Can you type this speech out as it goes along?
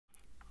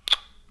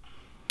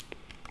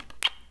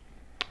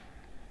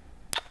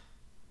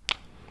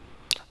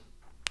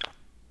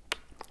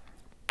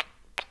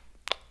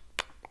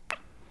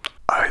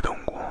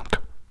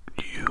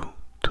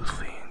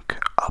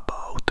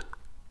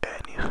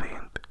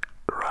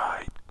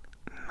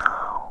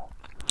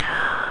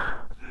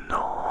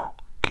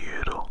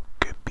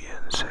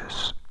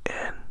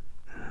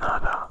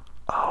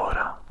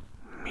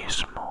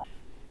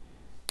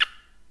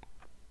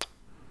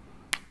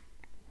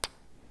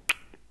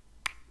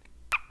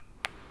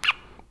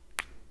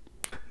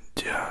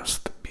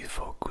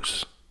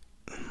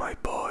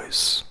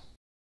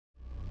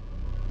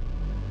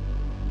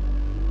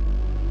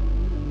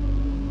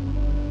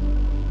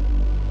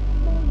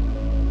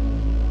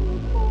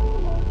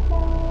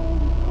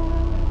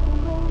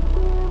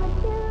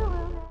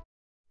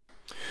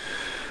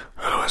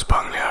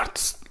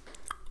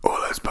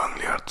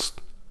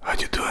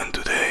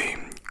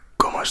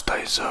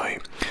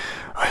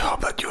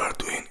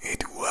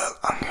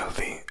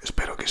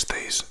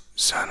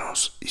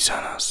sanos y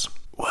sanas.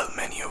 Well,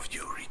 many of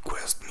you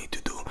request me to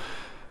do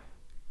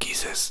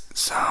kisses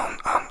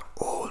sound and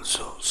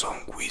also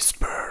some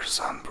whispers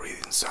and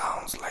breathing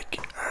sounds like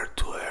air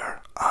to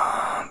air,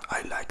 and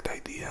I like the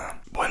idea.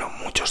 Bueno,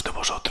 muchos de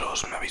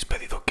vosotros me habéis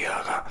pedido que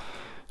haga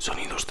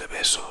sonidos de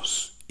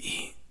besos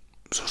y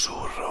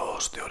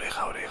susurros de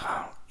oreja a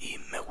oreja y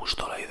me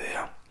gustó la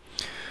idea.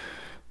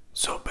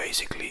 So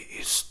basically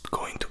it's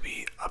going to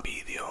be a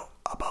video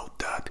about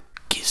that,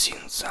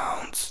 kissing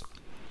sounds,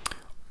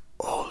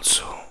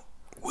 also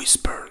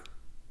whisper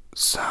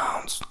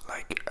sounds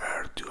like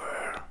air to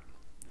air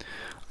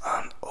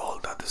and all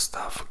that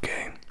stuff,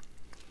 okay?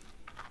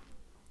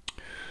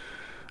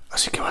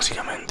 Así que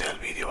básicamente el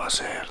vídeo va a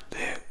ser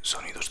de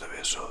sonidos de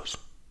besos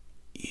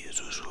y de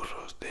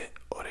susurros de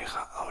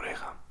oreja a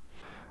oreja.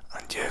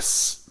 And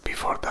yes,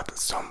 before that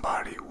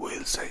somebody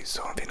will say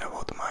something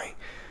about my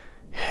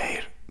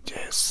hair.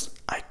 Yes,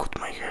 I cut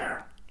my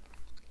hair.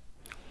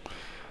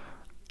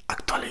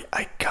 Actually,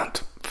 I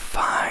can't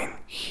find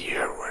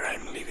here where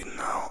I'm living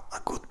now a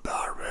good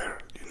barber,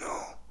 you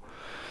know.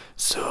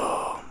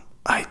 So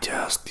I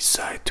just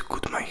decided to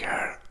cut my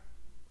hair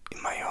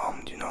in my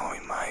home, you know,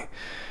 in my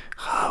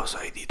house.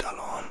 I did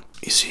alone.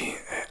 Y sí,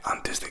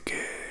 antes de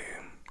que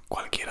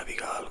cualquiera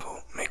diga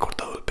algo, me he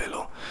cortado el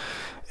pelo.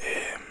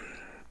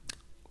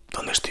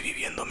 Donde estoy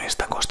viviendo me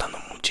está costando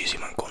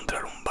muchísimo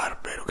encontrar un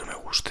barbero que me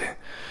guste,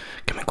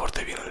 que me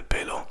corte bien el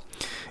pelo,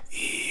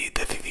 y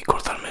decidí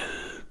cortarme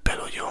el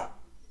pelo yo.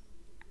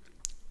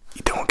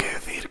 Y tengo que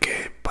decir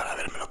que para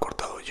habérmelo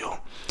cortado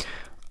yo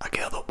ha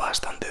quedado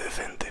bastante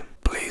decente.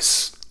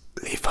 Please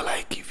leave a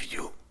like if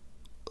you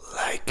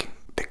like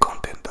the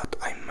content that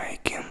I'm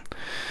making.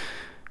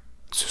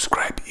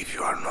 Subscribe if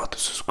you are not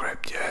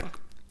subscribed yet,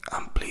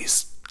 and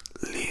please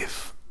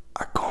leave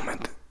a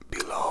comment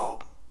below.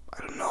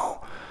 I don't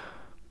know,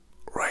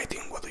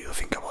 writing what do you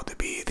think about the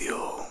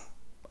video,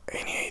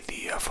 any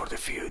idea for the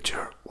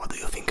future, what do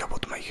you think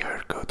about my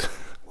haircut,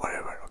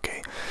 whatever,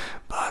 okay?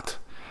 But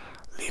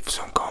leave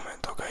some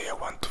comment, okay? I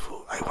want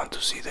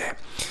to see the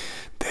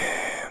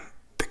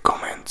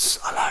comments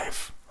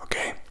alive,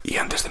 okay? Y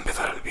antes de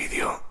empezar el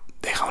vídeo,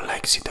 deja un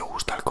like si te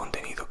gusta el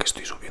contenido que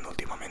estoy subiendo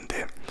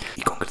últimamente,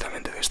 y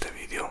concretamente de este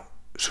vídeo,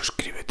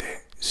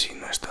 suscríbete si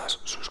no estás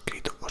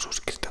suscrito o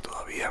suscrita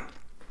todavía.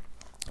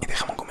 Y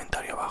déjame un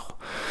comentario abajo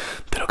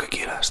de lo que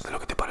quieras, de lo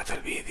que te parece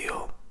el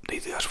vídeo, de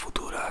ideas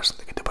futuras,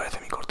 de qué te parece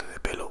mi corte de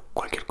pelo,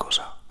 cualquier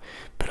cosa.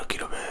 Pero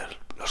quiero ver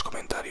los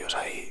comentarios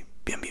ahí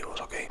bien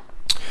vivos, ¿ok?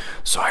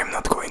 So I'm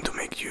not going to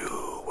make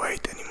you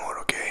wait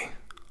anymore, ¿ok?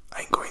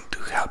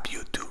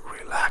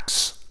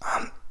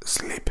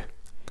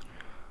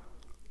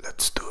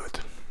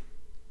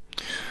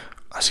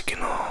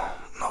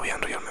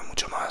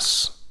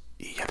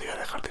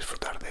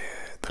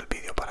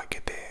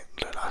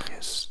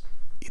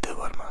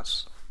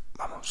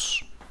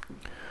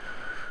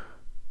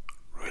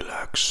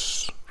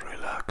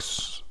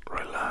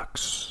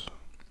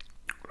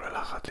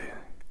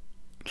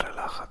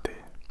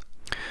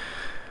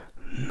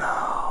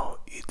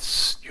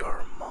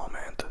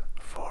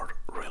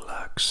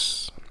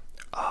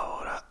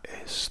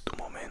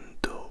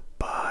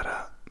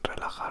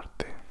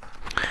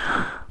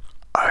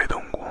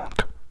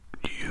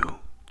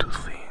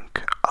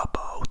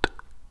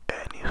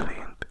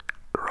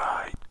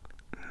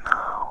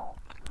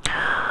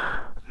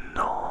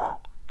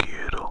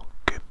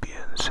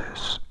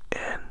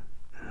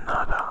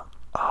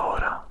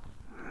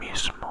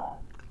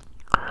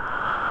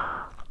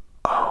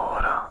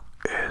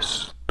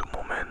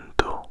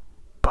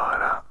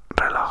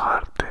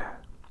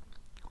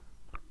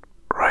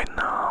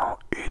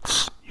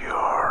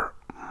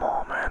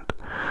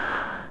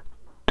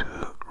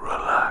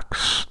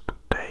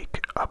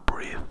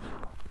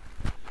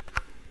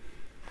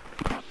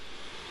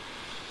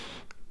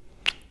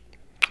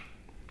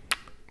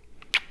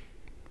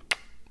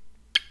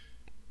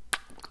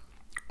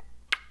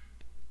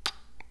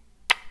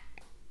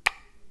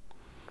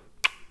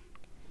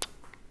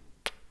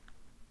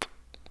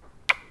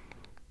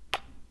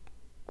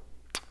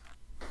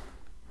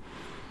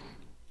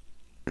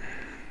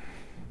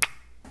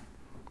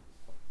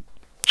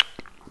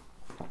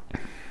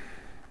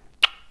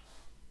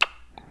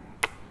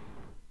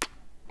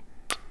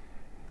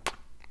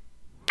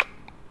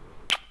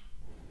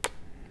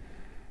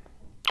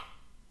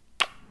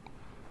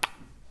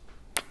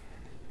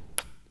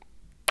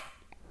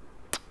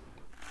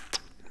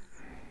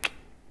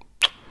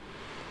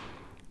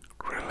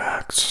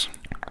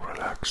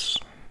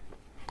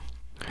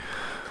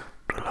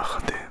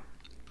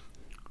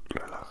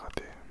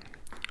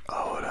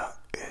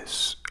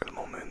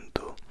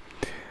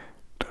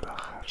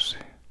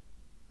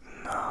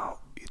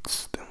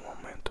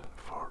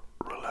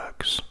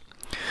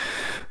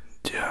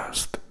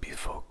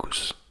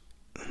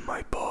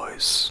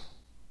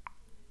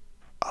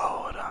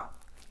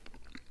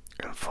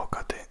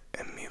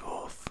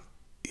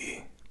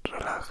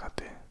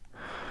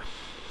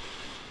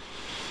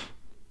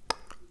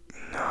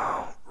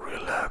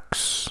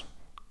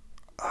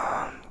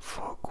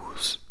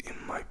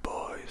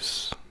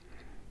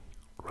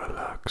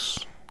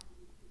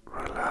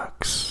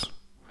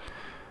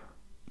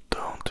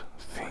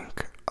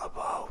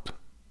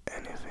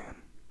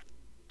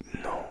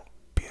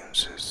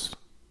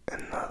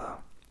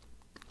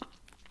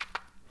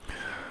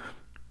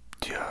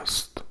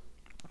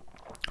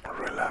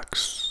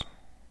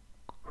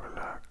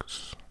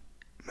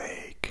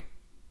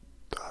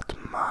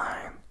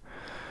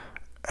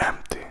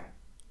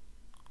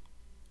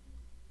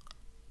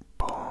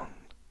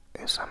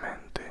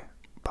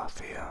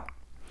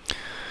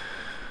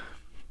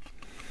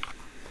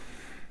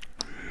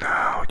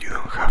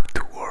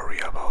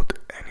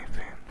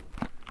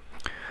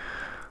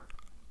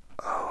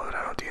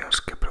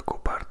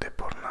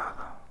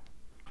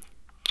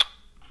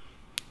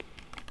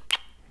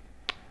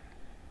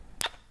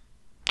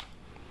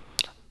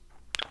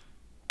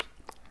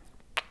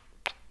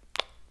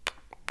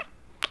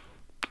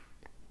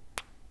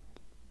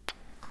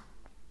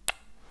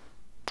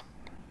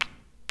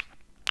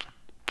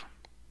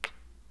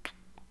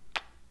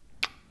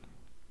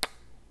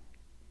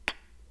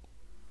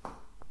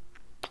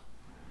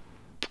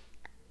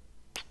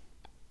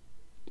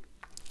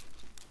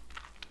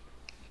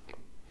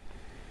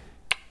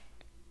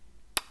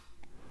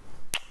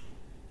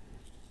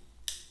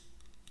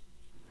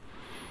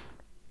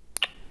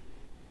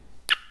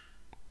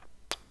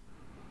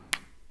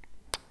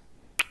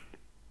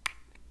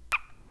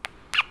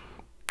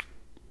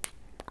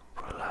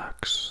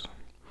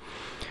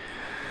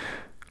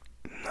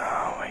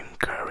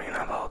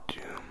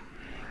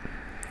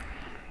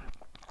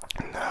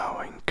 Now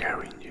I'm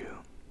carrying you.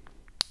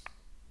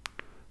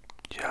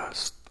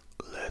 Just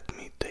let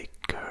me take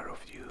care of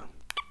you.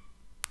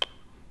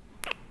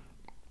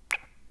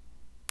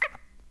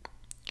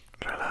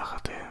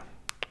 Relájate.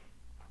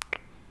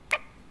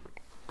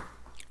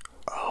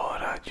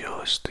 Ahora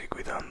yo estoy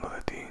cuidando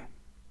de ti.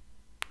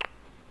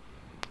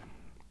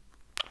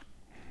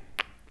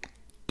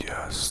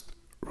 Just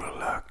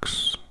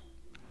relax.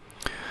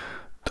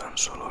 Tan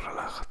solo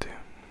relájate.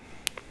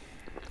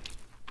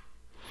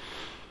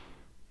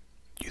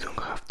 You don't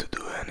have to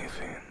do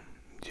anything.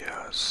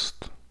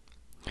 Just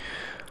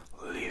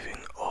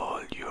leaving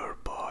all your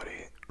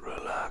body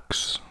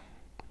relax.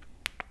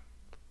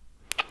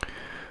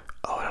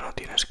 Ahora no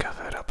tienes que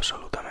hacer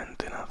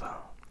absolutamente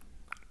nada.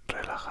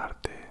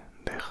 Relajarte,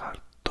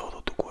 dejar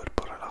todo tu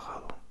cuerpo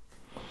relajado.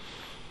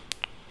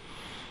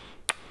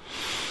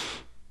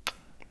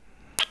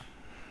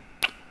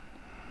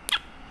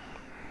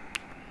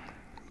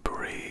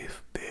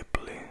 Breathe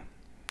deeply.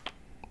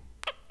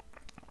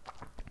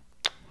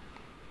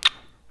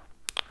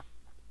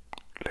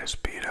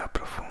 Respira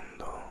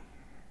profundo.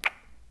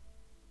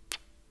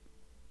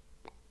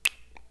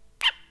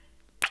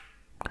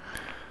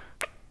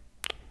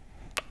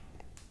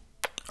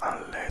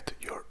 And let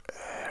your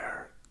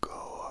air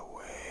go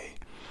away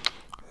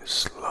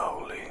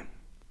slowly.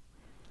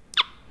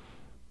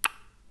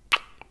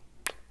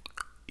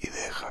 Y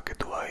deja que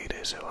tu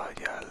aire se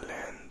vaya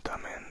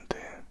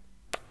lentamente.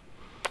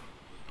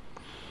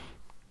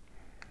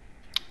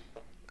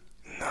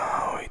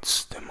 Now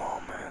it's the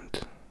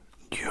moment,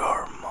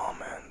 your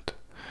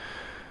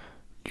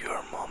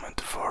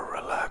moment for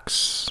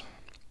relax.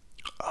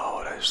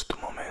 Ahora es tu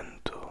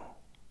momento,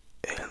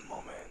 el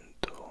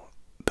momento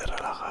de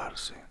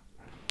relajarse.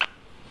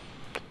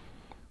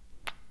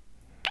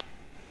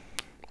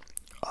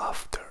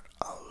 After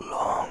a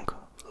long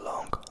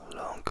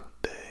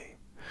day,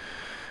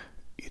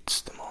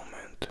 it's the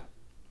moment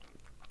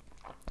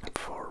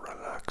for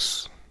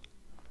relax.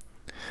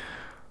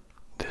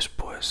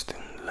 Después de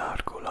un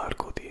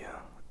largo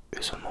día,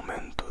 es el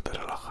momento de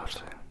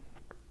relajarse.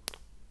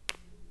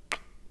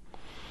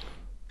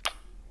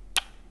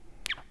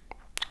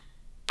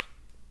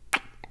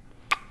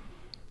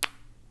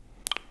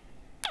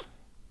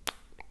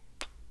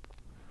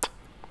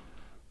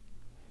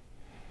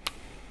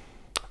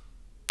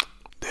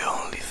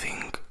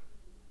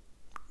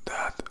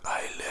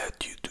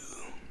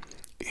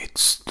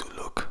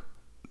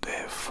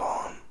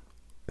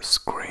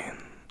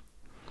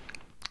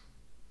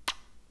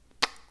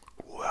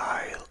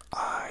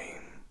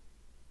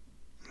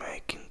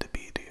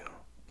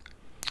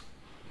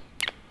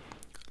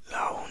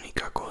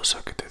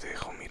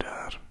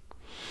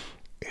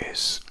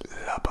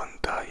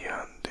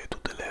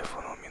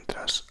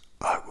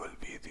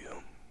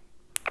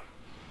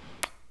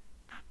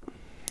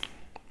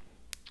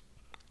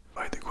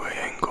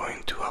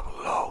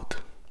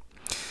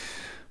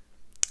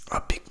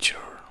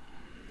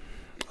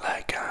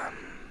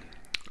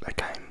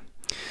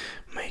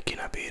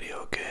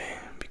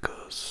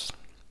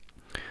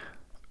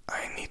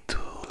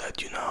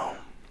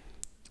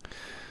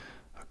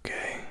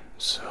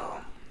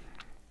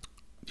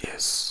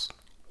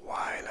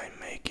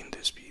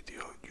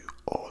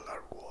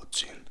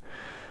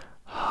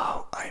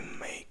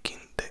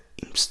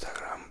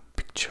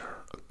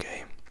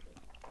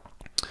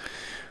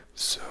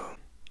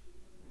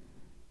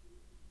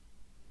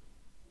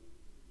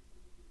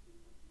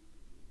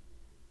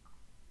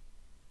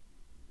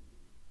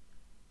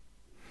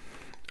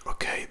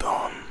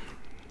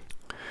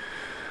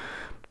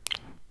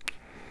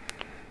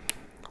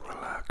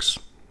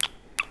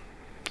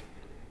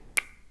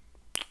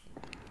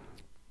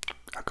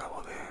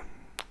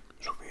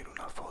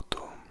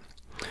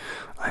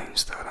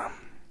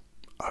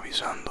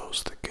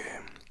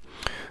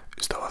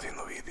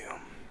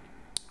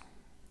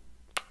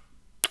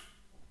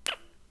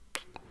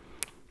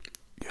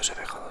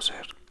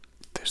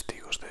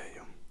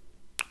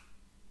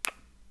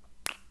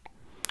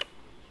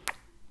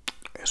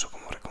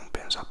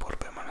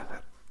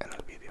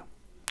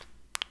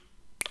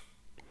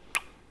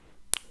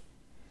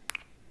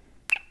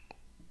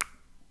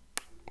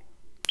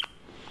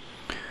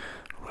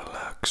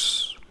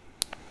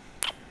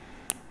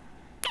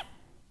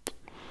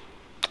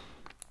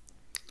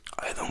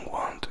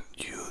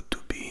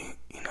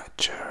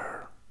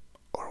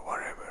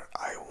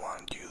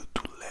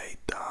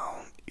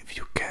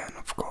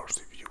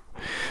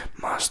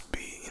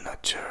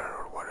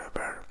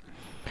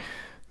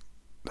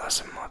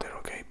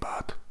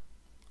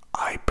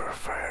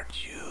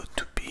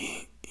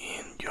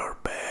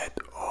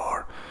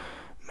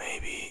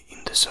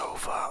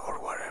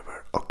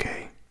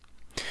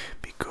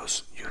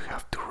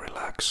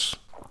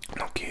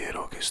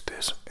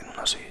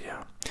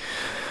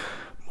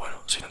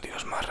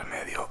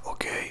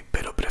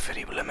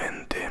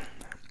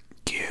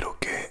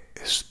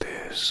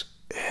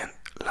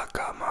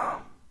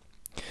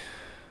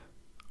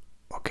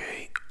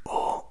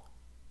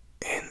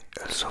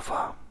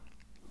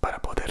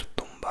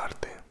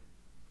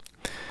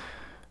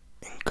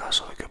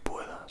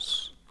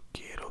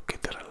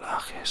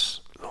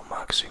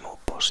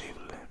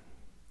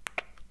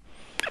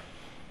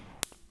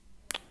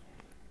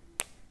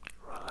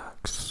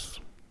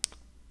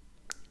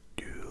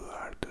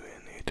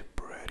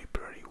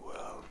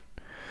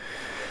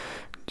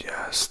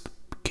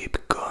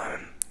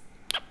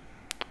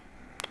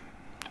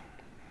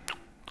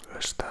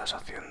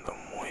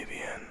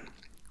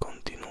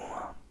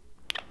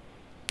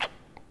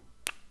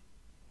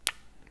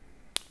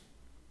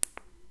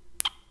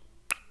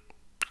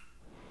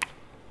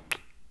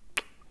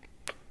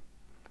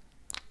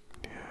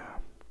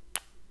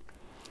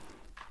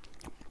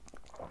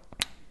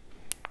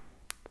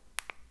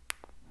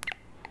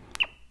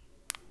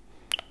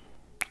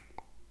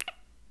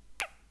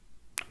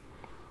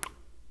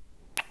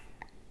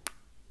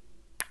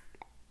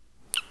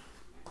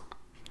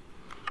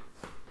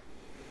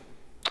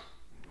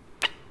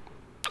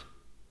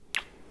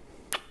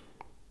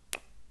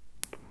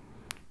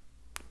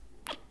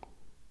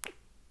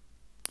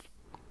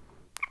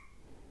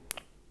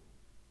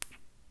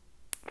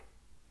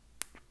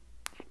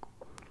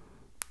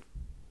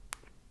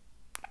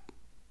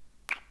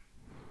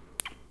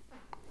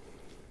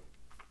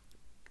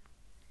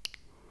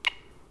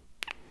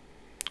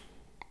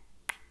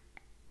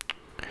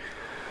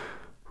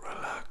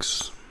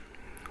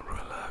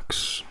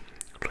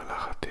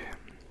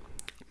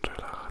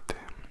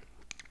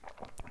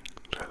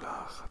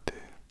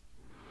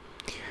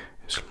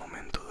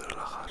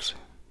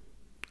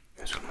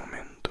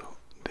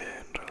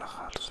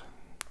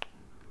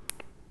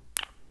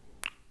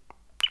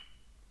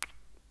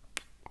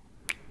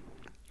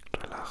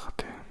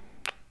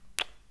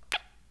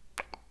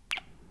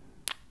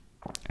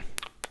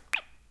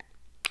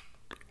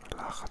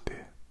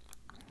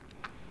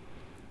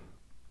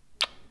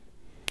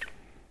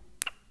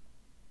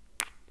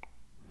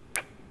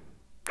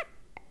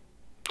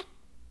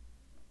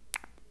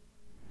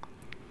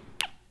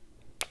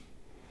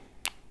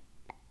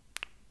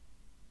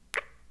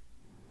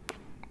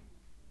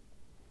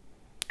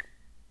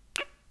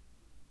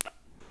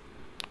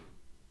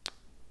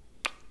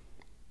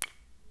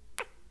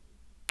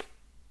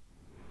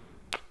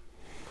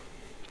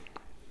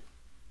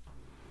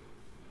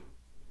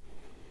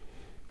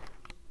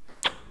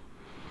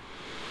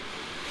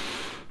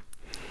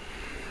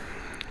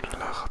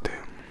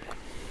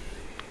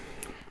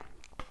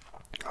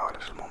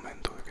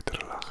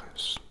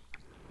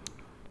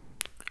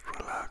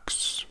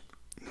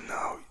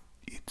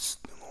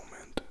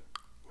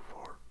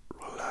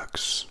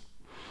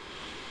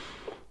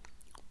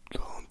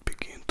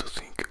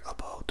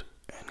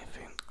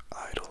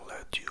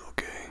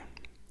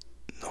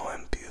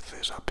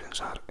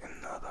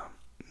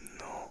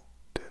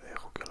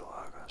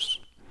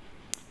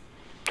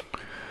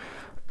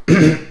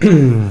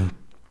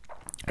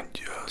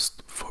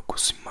 Just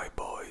focus in my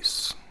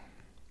voice.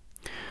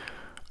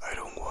 I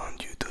don't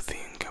want you to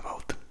think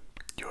about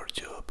your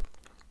job,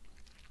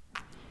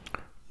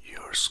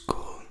 your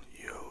school,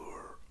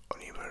 your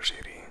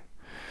university,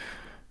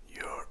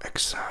 your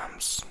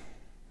exams,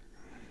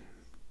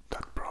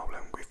 that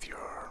problem with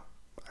your,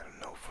 I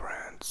don't know,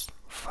 friends,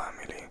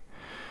 family,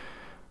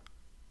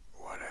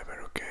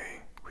 whatever, okay,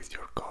 with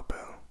your couple.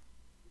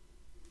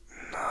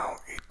 Now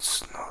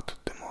it's not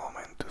the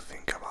moment to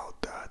think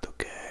about that,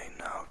 okay?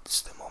 Now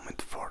it's the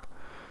moment for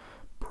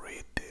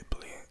breathe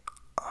deeply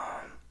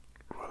and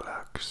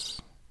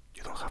relax.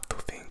 You don't have to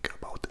think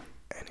about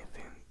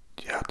anything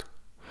yet.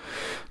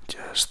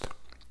 Just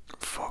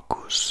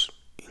focus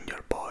in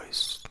your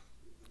voice.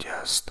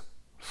 Just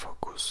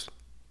focus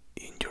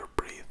in your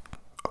breath,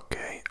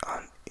 okay?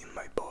 And in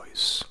my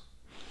voice.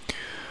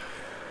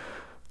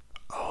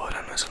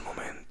 Ahora no es el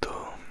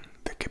momento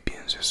de que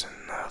pienses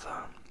en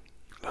nada.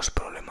 Los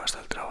problemas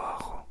del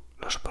trabajo,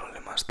 los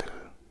problemas de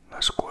la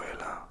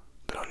escuela,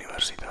 de la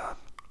universidad,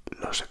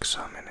 los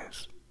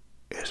exámenes,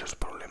 esos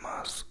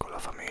problemas con la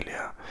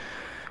familia,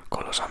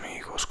 con los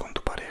amigos, con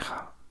tu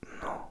pareja,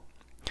 no.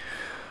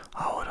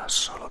 Ahora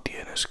solo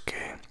tienes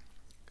que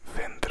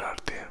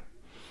centrarte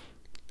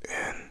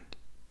en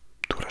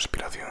tu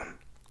respiración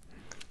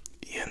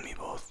y en mi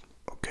voz,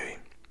 ¿ok?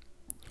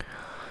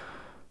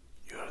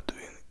 You are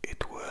doing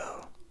it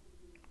well.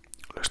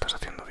 Lo estás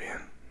haciendo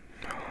bien.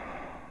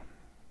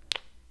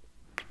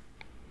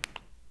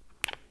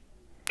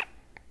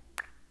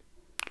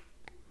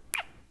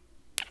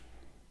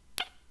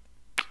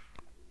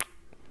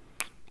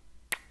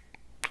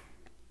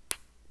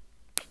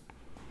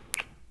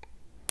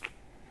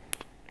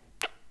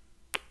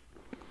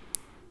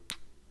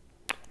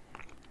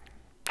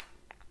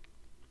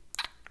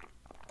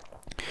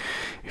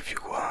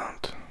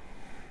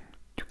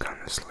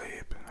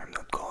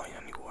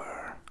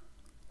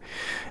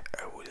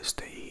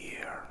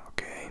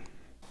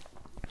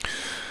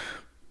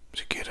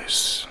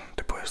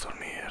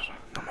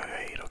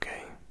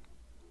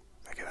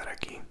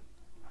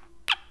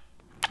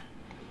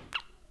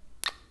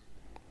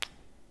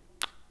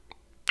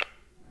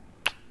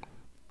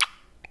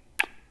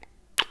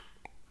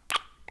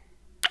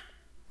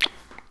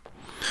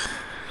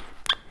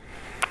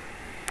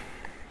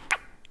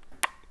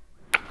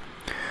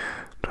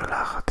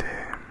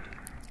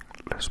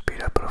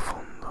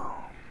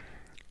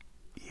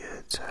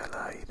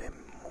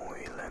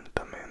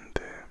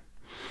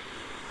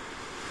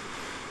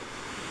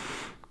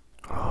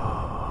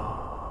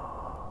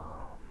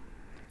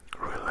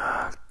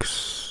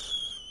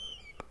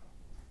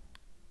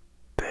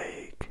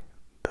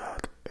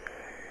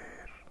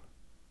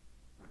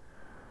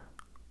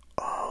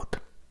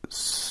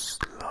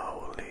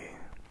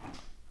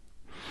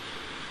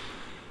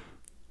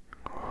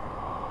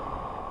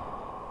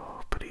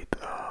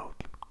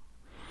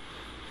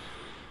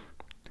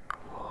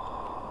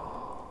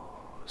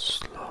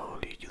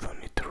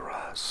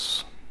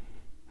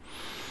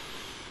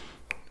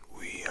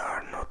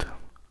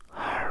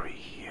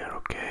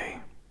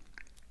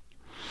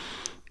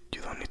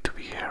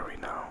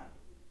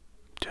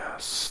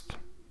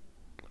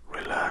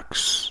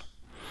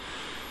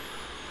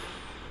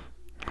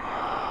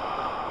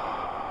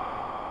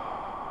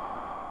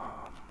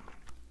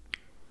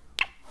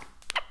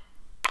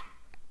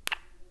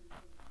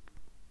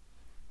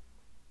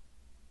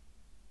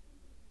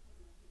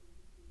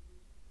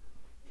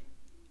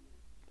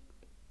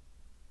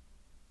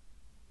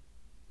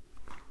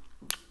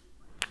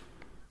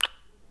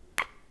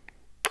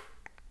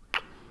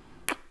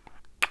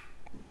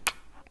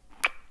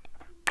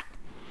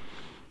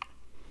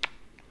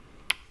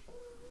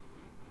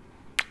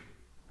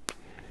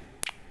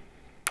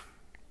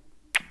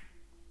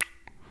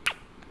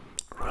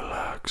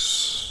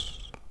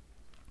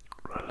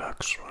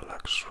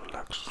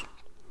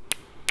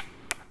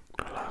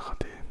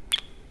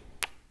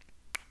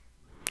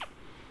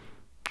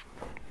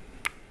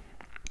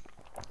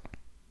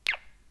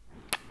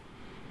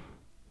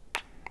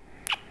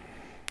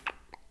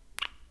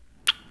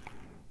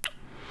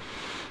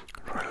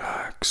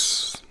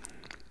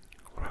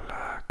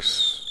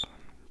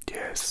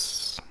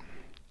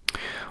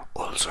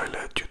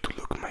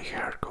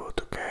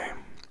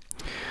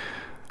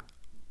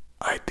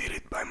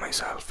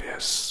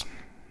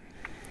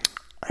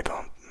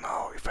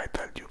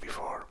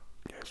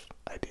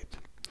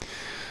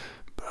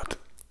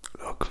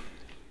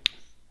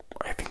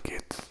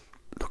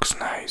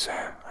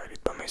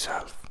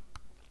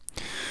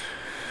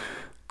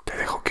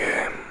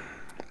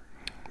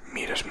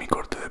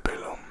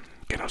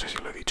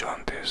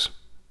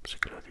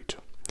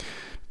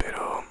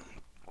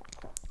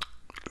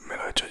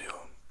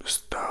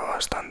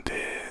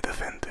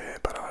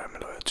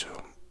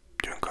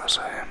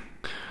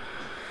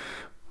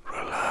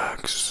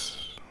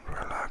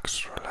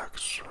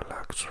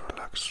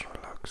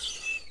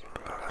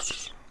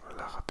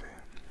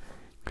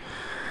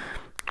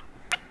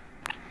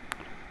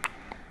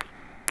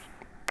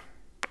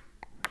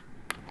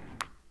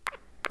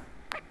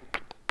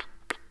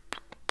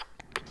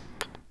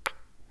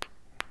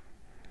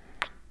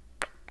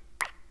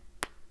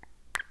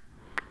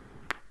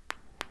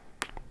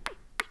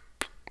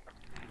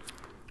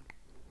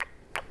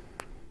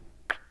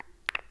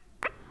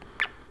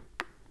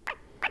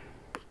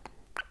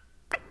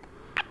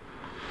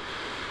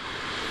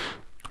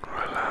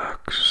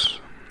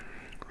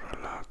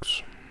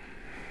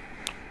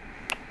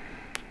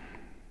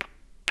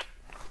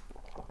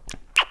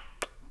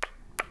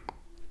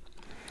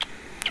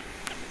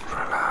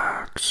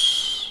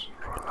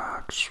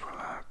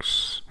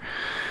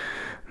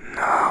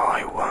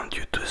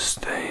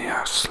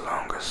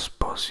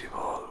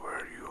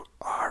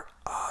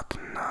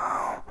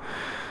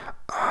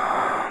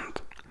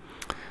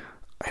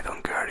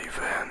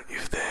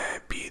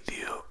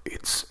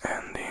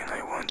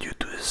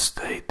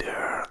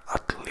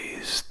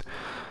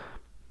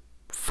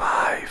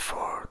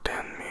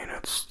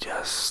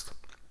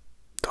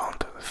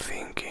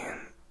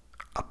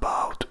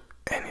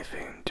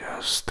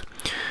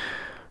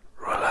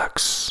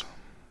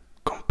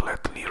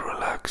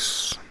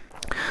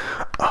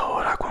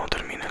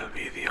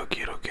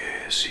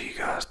 que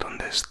sigas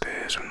donde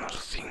estés unos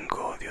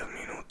 5 o 10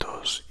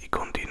 minutos y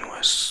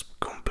continúes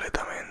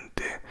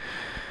completamente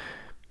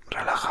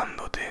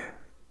relajándote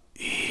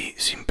y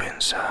sin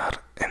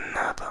pensar en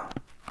nada.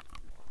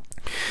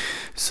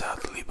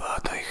 Sadly,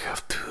 but I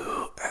have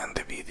to end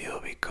the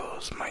video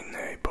because my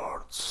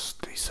neighbors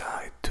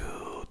decide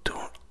to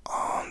turn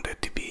on the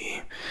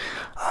TV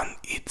and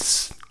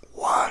it's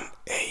 1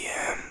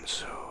 a.m.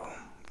 so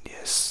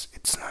yes,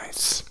 it's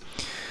nice.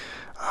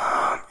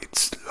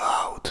 It's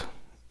loud,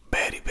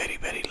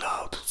 very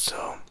loud,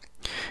 so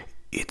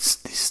it's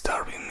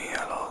disturbing me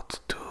a lot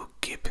to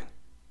keep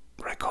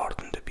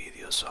recording the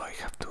video, so I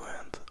have to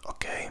end,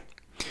 okay?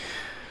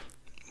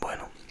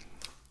 Bueno,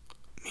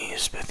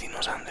 mis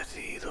vecinos han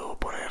decidido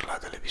poner la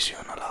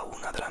televisión a la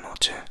 1 de la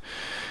noche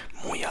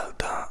muy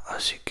alta,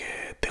 así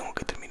que tengo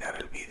que terminar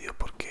el vídeo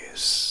porque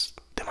es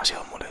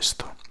demasiado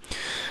molesto.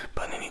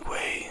 But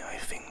anyway, I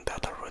think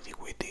that already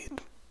we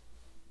did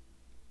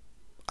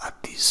a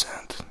decent